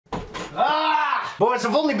Boys,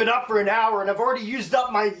 I've only been up for an hour and I've already used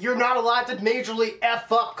up my "you're not allowed to majorly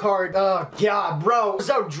F up" card. Oh god, bro. I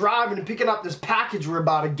was out driving and picking up this package we're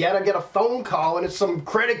about to get. I get a phone call and it's some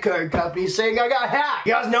credit card company saying I got hacked.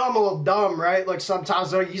 You guys know I'm a little dumb, right? Like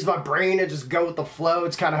sometimes I don't use my brain and just go with the flow.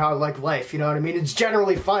 It's kind of how I like life, you know what I mean? It's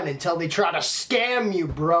generally fun until they try to scam you,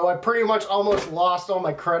 bro. I pretty much almost lost all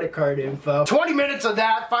my credit card info. 20 minutes of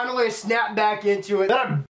that, finally I snapped back into it. Then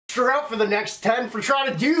I her out for the next 10 for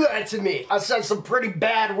trying to do that to me. I said some pretty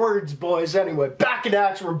bad words, boys. Anyway, back in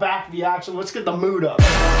action. We're back in the action. Let's get the mood up.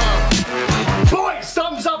 Boys,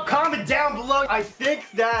 thumbs up, comment down below. I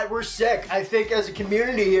think that we're sick. I think as a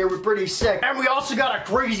community here, we're pretty sick. And we also got a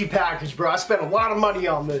crazy package, bro. I spent a lot of money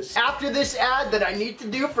on this. After this ad that I need to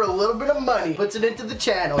do for a little bit of money, puts it into the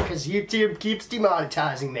channel because YouTube keeps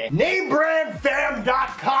demonetizing me.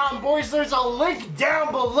 NameBranFam.com. Boys, there's a link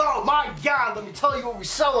down below. My God, let me tell you what we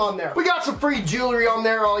sell on there. We got some free jewelry on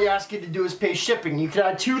there. All you ask you to do is pay shipping. You can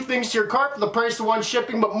add 2 things to your cart for the price of 1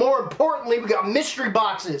 shipping, but more importantly, we got mystery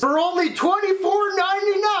boxes for only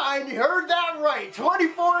 $24.99. You heard that right.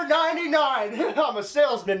 $24.99. I'm a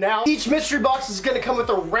salesman now. Each mystery box is going to come with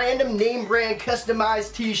a random name brand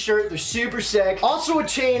customized t-shirt. They're super sick. Also a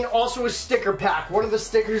chain, also a sticker pack. One of the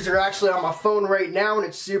stickers are actually on my phone right now and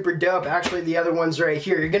it's super dope. Actually, the other one's right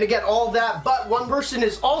here. You're going to get all that, but one person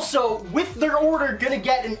is also, with their order, going to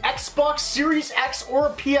get an Xbox Series X or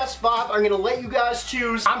a PS5. I'm gonna let you guys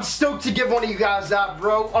choose. I'm stoked to give one of you guys that,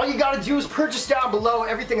 bro. All you gotta do is purchase down below.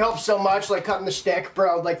 Everything helps so much, like cutting the stick,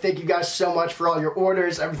 bro. Like, thank you guys so much for all your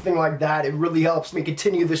orders, everything like that. It really helps me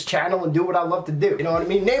continue this channel and do what I love to do. You know what I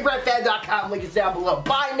mean? NameBranFam.com, link is down below.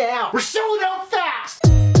 Buy now. We're selling out fast.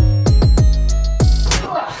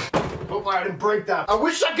 Hopefully I didn't break that. I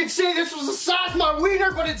wish I could say this was the size of my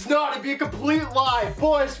wiener, but it's not. It'd be a complete lie.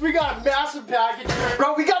 Boys, we got a massive package here.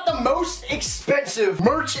 Bro, we got the most expensive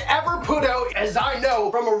merch ever put out, as I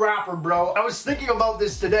know, from a rapper, bro. I was thinking about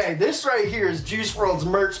this today. This right here is Juice WRLD's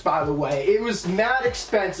merch, by the way. It was mad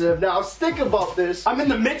expensive. Now, I was thinking about this. I'm in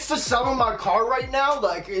the midst of selling my car right now.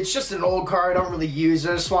 Like, it's just an old car I don't really use.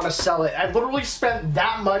 I just want to sell it. I literally spent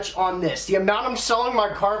that much on this. The amount I'm selling my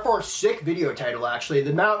car for, sick video title, actually.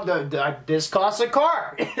 The amount, this costs a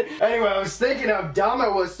car. Anyway, I was thinking how dumb I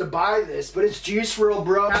was to buy this, but it's Juice WRLD,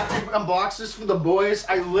 bro. I have to unbox this for the boys.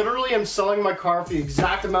 I literally am selling my car for the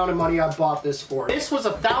exact amount of money I bought this for. This was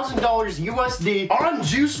 $1,000 USD on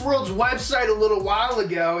Juice WRLD's website a little while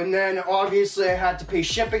ago, and then obviously I had to pay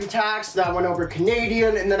shipping tax. That went over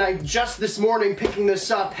Canadian, and then I just this morning picking this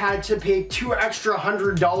up had to pay $2 extra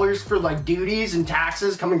 $100 for like duties and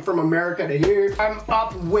taxes coming from America to here. I'm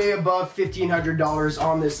up way above $1,500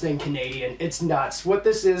 on this thing Canadian. It's nuts. What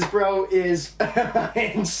this is, bro, is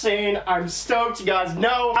insane. I'm stoked. You guys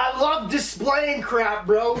know I love displaying crap,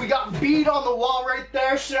 bro. We got Beat on the wall right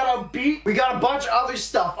there. Shout out Beat. We got a bunch of other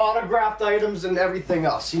stuff, autographed items and everything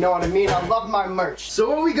else. You know what I mean? I love my merch. So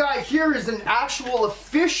what we got here is an actual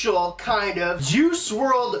official kind of Juice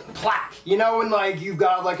WRLD plaque. You know when like you've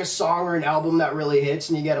got like a song or an album that really hits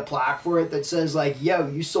and you get a plaque for it that says like, yo,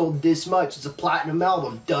 you sold this much. It's a platinum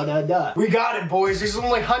album. Da da da. We got it, boys. There's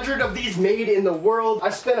only 100 of these made in the world. I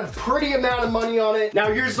spent a pretty amount of money on it.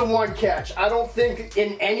 Now here's the one catch. I don't think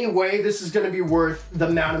in any way this is gonna be worth the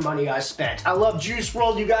amount of money I spent. I love Juice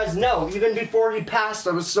WRLD, you guys know. Even before he passed,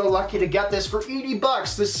 I was so lucky to get this for 80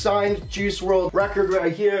 bucks. This signed Juice WRLD record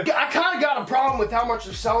right here. I kind of got a problem with how much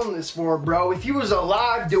they're selling this for, bro. If he was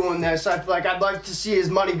alive doing this, I'd like to see his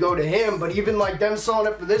money go to him, but even like them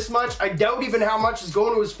selling it for this much, I doubt even how much is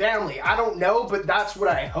going to his family. I don't know, but that's what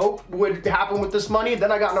I hope would happen with this money.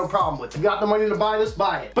 Then I got no problem with it. You got the money to buy this,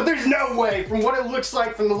 buy it. But there's no way, from what it looks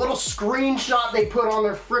like, from the little screenshot they put on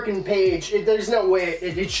their freaking page, there's no way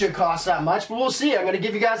it should cost that much, but we'll see. I'm gonna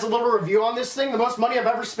give you guys a little review on this thing. The most money I've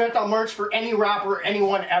ever spent on merch for any rapper or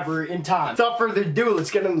anyone ever in time. Without further ado,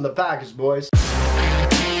 let's get into the package, boys.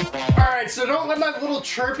 Alright, so don't let my little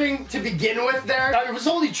chirping to begin with there. I was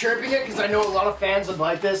only chirping it because I know a lot of fans would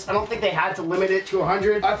like this. I don't think they had to limit it to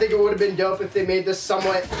 100. I think it would have been dope if they made this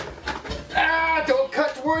somewhat... don't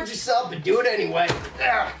cut towards yourself, but do it anyway.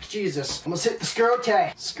 Jesus. Almost hit the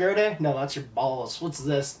scrote. Scrote? No, that's your balls. What's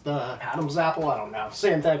this? The Adam's apple? I don't know.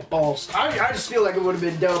 Same thing. Balls. I just feel like it would have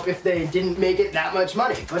been dope if they didn't make it that much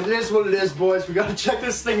money. But it is what it is, boys. We gotta check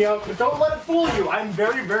this thing out. But don't let it fool you. I'm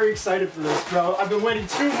very, very excited for this, bro. I've been waiting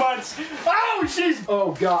 2 months. Oh, jeez.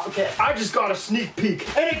 Oh, God. Okay. I just got a sneak peek.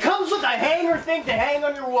 And it comes with a hanger thing to hang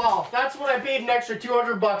on your wall. That's what I paid an extra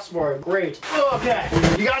 200 bucks for. Great. Okay.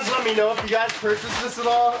 You guys let me know if you guys purchased this at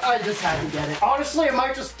so I just had to get it. Honestly, I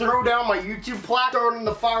might just throw down my YouTube plaque, throw it in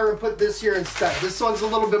the fire, and put this here instead. This one's a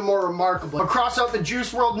little bit more remarkable. I'll cross out the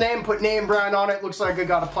Juice WRLD name, put NameBran on it. Looks like I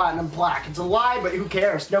got a platinum plaque. It's a lie, but who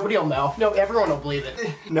cares? Nobody will know. No, everyone will believe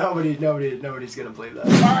it. Nobody's gonna believe that.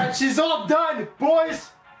 Alright, she's all done, boys.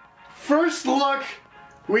 First look.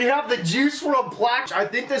 We have the Juice WRLD plaque. I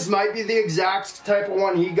think this might be the exact type of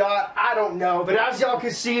one he got. I don't know. But as y'all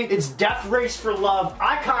can see, it's Death Race for Love.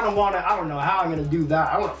 I kind of want to, I don't know how I'm going to do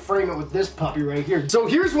that. I want to frame it with this puppy right here. So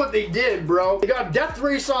here's what they did, bro. They got Death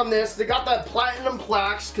Race on this. They got that platinum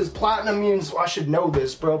plaques, because platinum means, well, I should know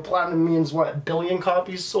this, bro. Platinum means what, 1 billion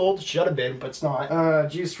copies sold? Should have been, but it's not.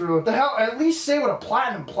 Juice WRLD. The hell, at least say what a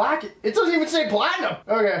platinum plaque is. It doesn't even say platinum.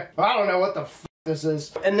 Okay. I don't know what the f this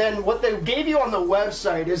is. And then what they gave you on the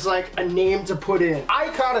website is like a name to put in. I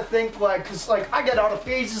kind of think like, cause like I get out of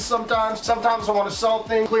phases sometimes. Sometimes I want to sell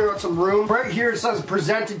things, clear out some room. Right here it says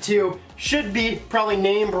presented to, should be probably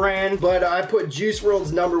NameBran, but I put Juice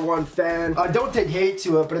WRLD's #1 fan. Don't take hate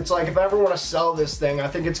to it, but it's like if I ever want to sell this thing, I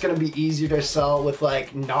think it's gonna be easier to sell with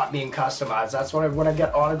like not being customized. That's why when I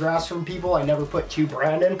get autographs from people, I never put to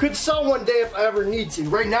Brandon. Could sell one day if I ever need to.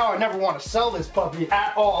 Right now, I never want to sell this puppy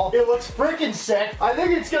at all. It looks freaking sick. I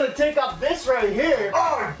think it's gonna take up this right here.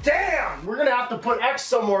 Oh damn! We're gonna have to put X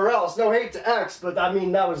somewhere else. No hate to X, but I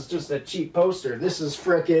mean that was just a cheap poster. This is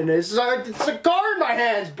freaking. It's a car in my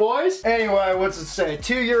hands, boys. Anyway, what's it say?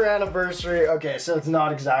 2-year anniversary. Okay, so it's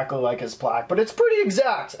not exactly like his plaque, but it's pretty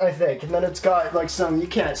exact, I think. And then it's got like some, you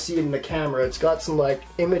can't see it in the camera, it's got some like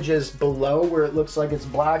images below where it looks like it's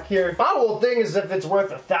black here. My whole thing is if it's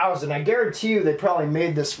worth 1,000, I guarantee you they probably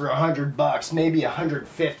made this for $100, maybe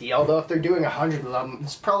 150. Although if they're doing 100 of them,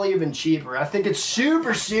 it's probably even cheaper. I think it's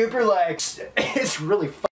super like, it's really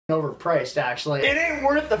overpriced actually. It ain't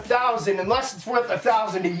worth 1,000 unless it's worth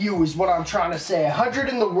 1,000 to you is what I'm trying to say. 100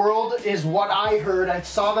 in the world is what I heard. I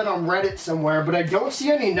saw that on Reddit somewhere, but I don't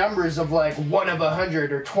see any numbers of like 1 of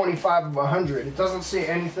 100 or 25 of 100. It doesn't say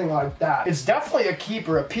anything like that. It's definitely a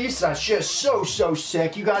keeper, a piece that's just so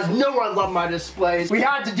sick. You guys know I love my displays. We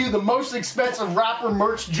had to do the most expensive rapper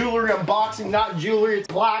merch jewelry unboxing, not jewelry. It's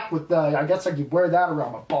black with the, I guess I could wear that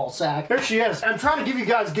around my ball sack. There she is. I'm trying to give you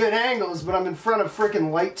guys good angles, but I'm in front of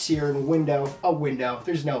freaking lights here in a window.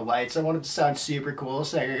 There's no lights. I want it to sound super cool.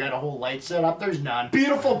 So I got a whole light set up. There's none.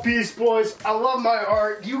 Beautiful piece, boys. I love my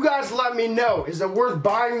art. You guys let me know. Is it worth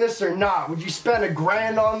buying this or not? Would you spend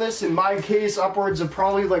 $1,000 on this? In my case, upwards of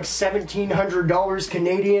probably like $1,700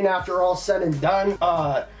 Canadian after all said and done.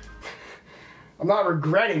 I'm not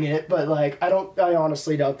regretting it, but like, I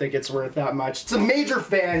honestly don't think it's worth that much. It's a major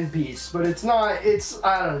fan piece, but it's not,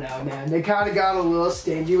 I don't know, man. They kind of got a little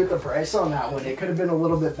stingy with the price on that one. It could have been a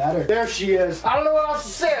little bit better. There she is. I don't know what else to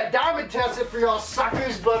say. I diamond tested for y'all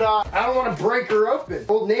suckers, but I don't want to break her open.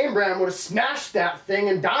 Old NameBran would have smashed that thing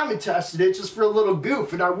and diamond tested it just for a little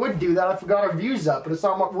goof, and I would do that if I got our views up, but it's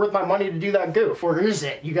not worth my money to do that goof. Or is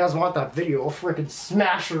it? You guys want that video? We'll freaking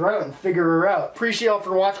smash her out and figure her out. Appreciate y'all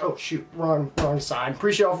for watching. Oh shoot, wrong sign.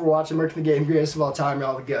 Appreciate y'all for watching. Merc the game, greatest of all time,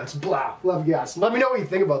 y'all the goods. Blah. Love you guys. Let me know what you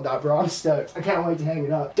think about that, bro. I'm stoked. I can't wait to hang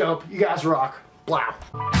it up. Dope. You guys rock. Blah.